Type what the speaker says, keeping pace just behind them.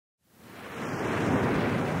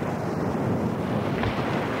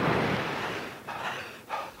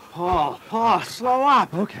Paul, slow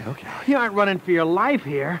up. Okay. You aren't running for your life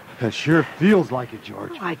here. It sure feels like it,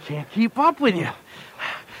 George. I can't keep up with you.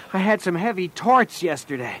 I had some heavy torts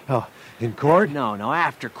yesterday. Oh, in court? No,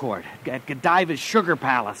 after court. At Godiva's Sugar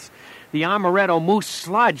Palace. The amaretto mousse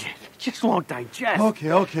sludge. It just won't digest.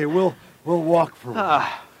 Okay. We'll walk for a while.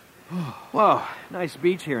 Whoa, nice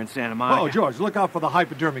beach here in Santa Monica. Oh, George, look out for the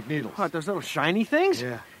hypodermic needles. What, those little shiny things?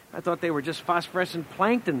 Yeah. I thought they were just phosphorescent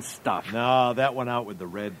plankton stuff. No, that went out with the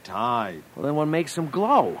red tide. Well, then what makes them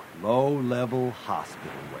glow? Low-level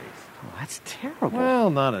hospital waste. Oh, that's terrible. Well,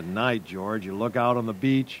 not at night, George. You look out on the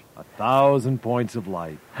beach, 1,000 points of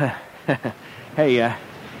light. Hey,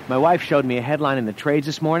 my wife showed me a headline in the trades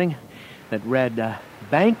this morning that read,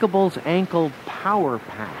 Bankable's Ankle Power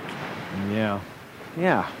Pack. Yeah.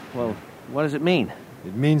 Yeah, well, what does it mean?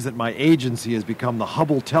 It means that my agency has become the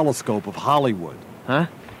Hubble telescope of Hollywood. Huh?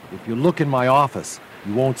 If you look in my office,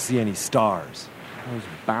 you won't see any stars. Those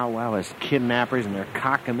bow-wowers kidnappers and their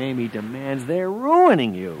cockamamie demands, they're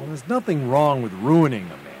ruining you. Well, there's nothing wrong with ruining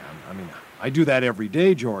a man. I mean, I do that every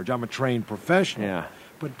day, George. I'm a trained professional. Yeah.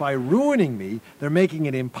 But by ruining me, they're making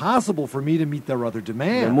it impossible for me to meet their other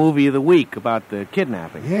demands. The movie of the week about the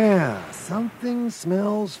kidnapping. Yeah, something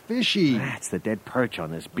smells fishy. That's the dead perch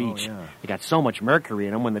on this beach. Oh, yeah. They got so much mercury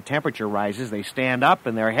in them, when the temperature rises, they stand up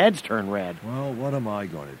and their heads turn red. Well, what am I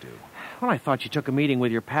going to do? Well, I thought you took a meeting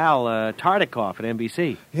with your pal, Tardikoff at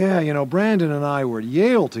NBC. Yeah, Brandon and I were at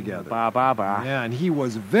Yale together. Ba. Yeah, and he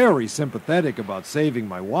was very sympathetic about saving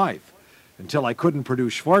my wife. Until I couldn't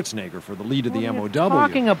produce Schwarzenegger for the lead of the MOW. What are you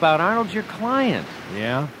talking about? Arnold's your client.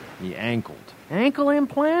 Yeah? He ankled. Ankle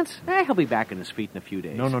implants? He'll be back on his feet in a few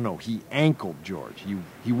days. No. He ankled, George.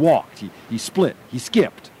 He walked. He split. He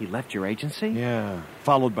skipped. He left your agency? Yeah.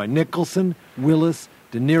 Followed by Nicholson, Willis,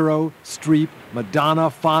 De Niro, Streep, Madonna,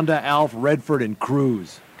 Fonda, Alf, Redford, and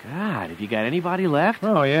Cruz. God, have you got anybody left?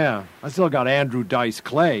 Oh, yeah. I still got Andrew Dice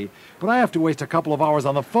Clay, but I have to waste a couple of hours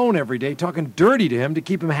on the phone every day talking dirty to him to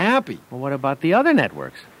keep him happy. Well, what about the other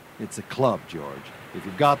networks? It's a club, George. If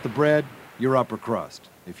you've got the bread, you're upper crust.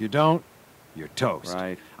 If you don't, you're toast.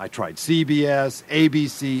 Right. I tried CBS,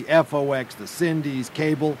 ABC, FOX, the Cindy's,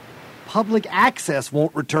 cable. Public access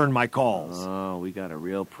won't return my calls. Oh, we got a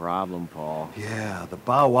real problem, Paul. Yeah, the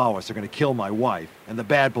bow-wowers are going to kill my wife, and the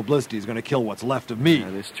bad publicity is going to kill what's left of me.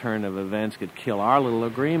 Now, this turn of events could kill our little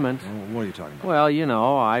agreement. Oh, what are you talking about?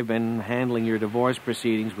 Well, I've been handling your divorce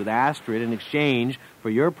proceedings with Astrid in exchange for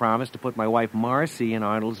your promise to put my wife Marcy in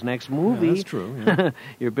Arnold's next movie. Yeah, that's true. Yeah.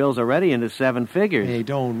 Your bill's already into 7 figures. Hey,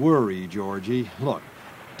 don't worry, Georgie. Look,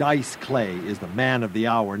 Dice Clay is the man of the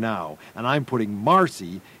hour now, and I'm putting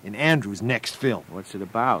Marcy in Andrew's next film. What's it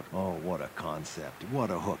about? Oh, what a concept. What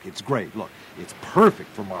a hook. It's great. Look, it's perfect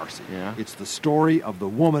for Marcy. Yeah? It's the story of the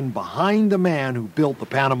woman behind the man who built the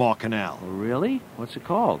Panama Canal. Oh, really? What's it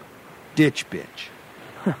called? Ditch Bitch.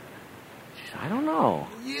 I don't know.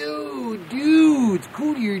 Yo, dudes,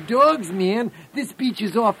 cool to your dogs, man. This beach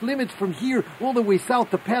is off limits from here all the way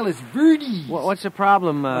south to Palos Verdes. What's the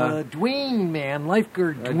problem? Dwayne, man,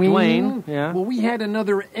 lifeguard Dwayne, yeah. Well, we had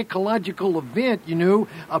another ecological event,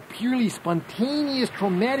 a purely spontaneous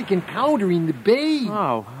traumatic encounter in the bay.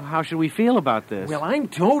 Oh, how should we feel about this? Well, I'm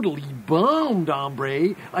totally bummed,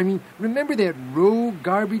 hombre. I mean, remember that rogue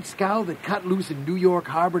garbage scow that cut loose in New York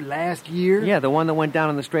Harbor last year? Yeah, the one that went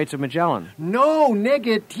down in the Straits of Magellan. No,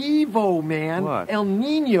 negativo, man. What? El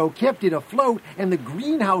Nino kept it afloat, and the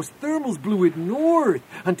greenhouse thermals blew it north.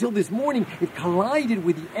 Until this morning, it collided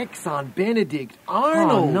with the Exxon Benedict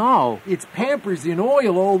Arnold. Oh, no. It's Pampers in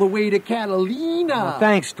oil all the way to Catalina. Well,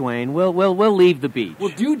 thanks, Dwayne. We'll leave the beach. Well,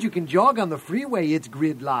 dude, you can jog on the freeway. It's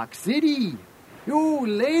Gridlock City. Yo,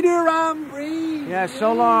 later, hombre. Yeah,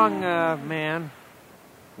 so long, man.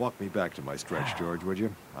 Walk me back to my stretch, George, would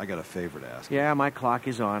you? I got a favor to ask. Yeah, my clock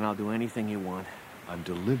is on. I'll do anything you want. I'm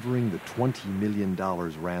delivering the $20 million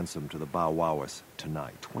ransom to the Bow-Wowers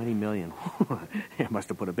tonight. $20 million? You must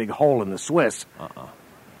have put a big hole in the Swiss.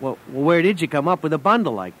 Well, where did you come up with a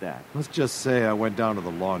bundle like that? Let's just say I went down to the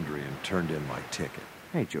laundry and turned in my ticket.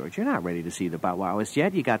 Hey, George, you're not ready to see the Bow-Wowers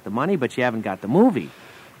yet. You got the money, but you haven't got the movie.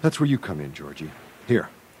 That's where you come in, Georgie. Here,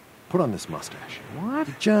 put on this mustache. What?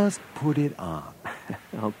 Just put it on.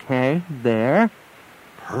 Okay, there.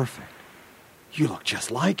 Perfect. You look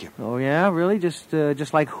just like him. Oh, yeah? Really? Just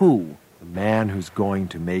like who? The man who's going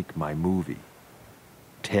to make my movie.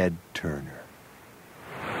 Ted Turner.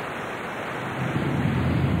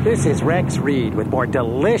 This is Rex Reed with more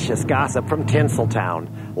delicious gossip from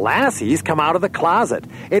Tinseltown Lassie's come out of the closet.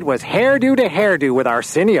 It was hairdo to hairdo with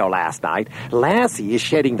Arsenio last night. Lassie is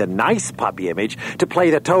shedding the nice puppy image to play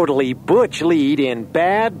the totally butch lead in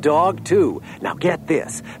Bad Dog 2. Now get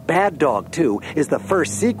this. Bad Dog 2 is the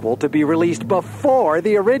first sequel to be released before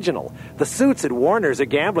the original. The suits at Warner's are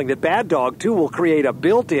gambling that Bad Dog 2 will create a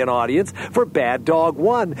built-in audience for Bad Dog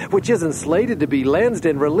 1, which isn't slated to be lensed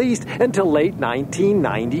and released until late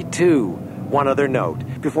 1992. One other note.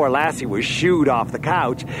 Before Lassie was shooed off the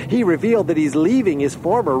couch, he revealed that he's leaving his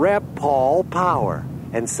former rep, Paul Power.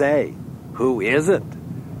 And say, who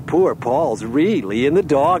isn't? Poor Paul's really in the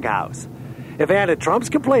doghouse. If Anna Trump's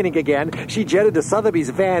complaining again, she jetted to Sotheby's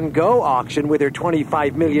Van Gogh auction with her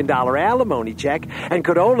 $25 million alimony check and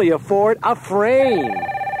could only afford a frame.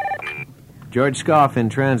 George Scoff in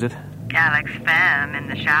transit. Alex Pham in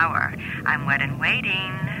the shower. I'm wet and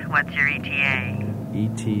waiting. What's your ETA?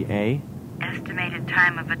 ETA? Estimated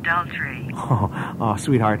time of adultery. Oh,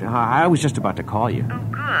 sweetheart, I was just about to call you. Oh,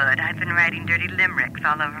 good. I've been writing dirty limericks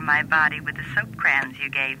all over my body with the soap crayons you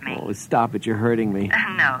gave me. Oh, stop it. You're hurting me.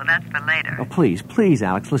 No, that's for later. Oh, please,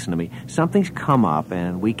 Alex, listen to me. Something's come up,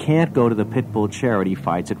 and we can't go to the Pitbull charity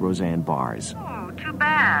fights at Roseanne Barr's. Oh, too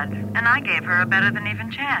bad. And I gave her a better than even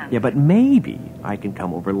chance. Yeah, but maybe I can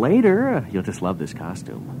come over later. You'll just love this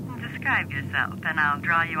costume. Describe yourself, and I'll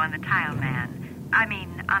draw you on the tile man.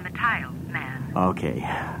 On the tile man. Okay.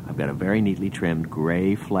 I've got a very neatly trimmed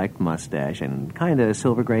gray flecked mustache and kind of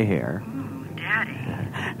silver gray hair. Ooh, Daddy.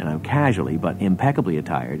 And I'm casually but impeccably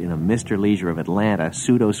attired in a Mr. Leisure of Atlanta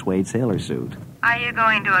pseudo-suede sailor suit. Are you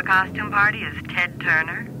going to a costume party as Ted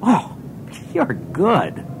Turner? Oh, you're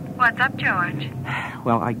good. What's up, George?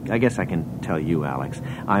 Well, I guess I can tell you, Alex.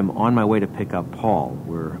 I'm on my way to pick up Paul.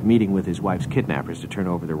 We're meeting with his wife's kidnappers to turn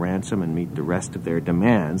over the ransom and meet the rest of their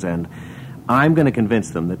demands, and I'm going to convince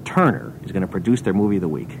them that Turner is going to produce their movie of the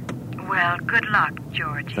week. Well, good luck,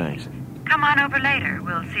 George. Thanks. Come on over later.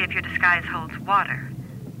 We'll see if your disguise holds water.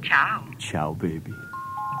 Ciao. Ciao, baby.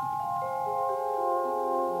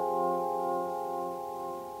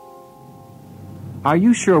 Are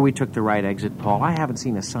you sure we took the right exit, Paul? I haven't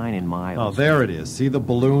seen a sign in miles. Oh, there it is. See the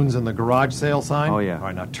balloons and the garage sale sign? Oh, yeah. All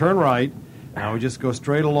right, now turn right. Now we just go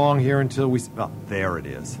straight along here until we... Oh, there it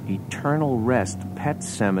is. Eternal Rest Pet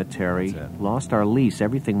Cemetery. That's it. Lost our lease.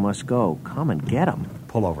 Everything must go. Come and get 'em.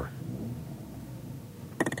 Pull over.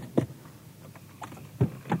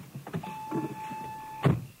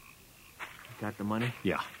 Got the money?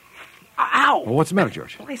 Yeah. Ow! Well, what's the matter,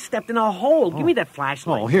 George? I stepped in a hole. Give me that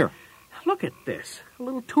flashlight. Oh, here. Look at this. A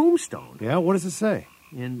little tombstone. Yeah, what does it say?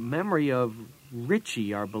 In memory of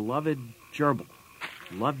Richie, our beloved gerbil.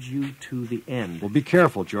 Loved you to the end. Well, be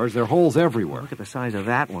careful, George. There are holes everywhere. Look at the size of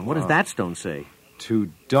that one. What does that stone say?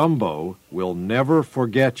 To Dumbo will never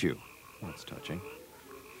forget you. That's touching.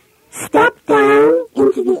 Step down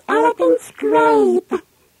into the elephant's grave.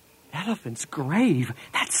 Elephant's grave?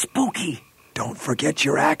 That's spooky. Don't forget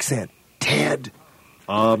your accent, Ted.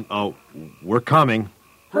 We're coming.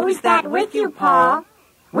 Who's that with you, Paul?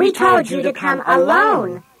 We told you to come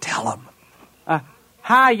alone. Tell him.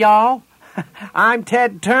 Hi, y'all. I'm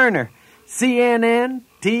Ted Turner. CNN,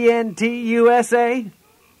 TNT, USA.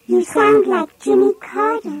 You sound like Jimmy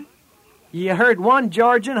Carter. You heard one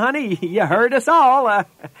Georgian, honey. You heard us all.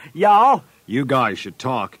 Y'all. You guys should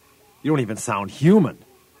talk. You don't even sound human.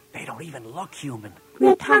 They don't even look human.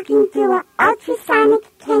 We're talking through our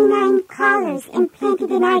ultrasonic canine collars implanted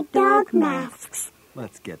in our dog masks.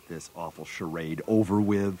 Let's get this awful charade over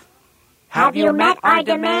with. Have you met our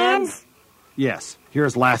demands? Yes,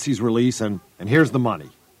 here's Lassie's release, and here's the money.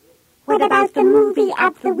 What about the movie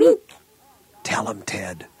of the week? Tell him,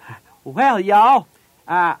 Ted. Well, y'all,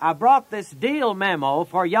 I brought this deal memo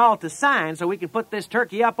for y'all to sign so we can put this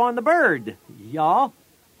turkey up on the bird. Y'all?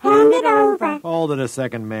 Hand it over. Hold it a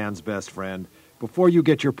second, man's best friend. Before you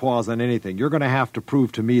get your paws on anything, you're going to have to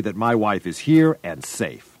prove to me that my wife is here and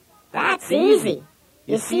safe. That's easy.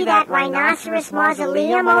 You see that rhinoceros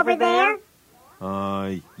mausoleum over there?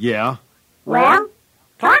 Yeah. Well,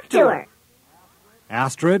 talk to her.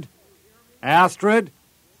 Astrid? Astrid?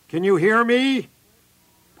 Can you hear me?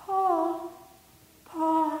 Paul,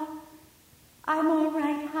 I'm all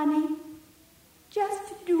right, honey.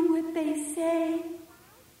 Just do what they say.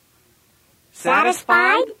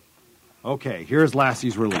 Satisfied? Okay, here's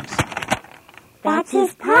Lassie's release. That's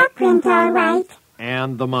his paw print, all right.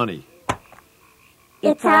 And the money.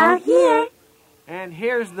 It's all here. And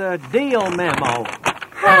here's the deal memo.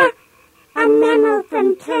 Ha! A memo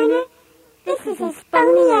from Turner. This is as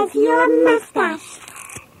phony as your mustache.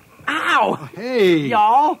 Ow! Hey!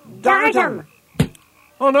 Y'all? Dart 'em.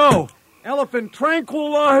 Oh, no! Elephant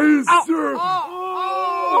tranquilizer!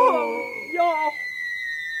 Y'all!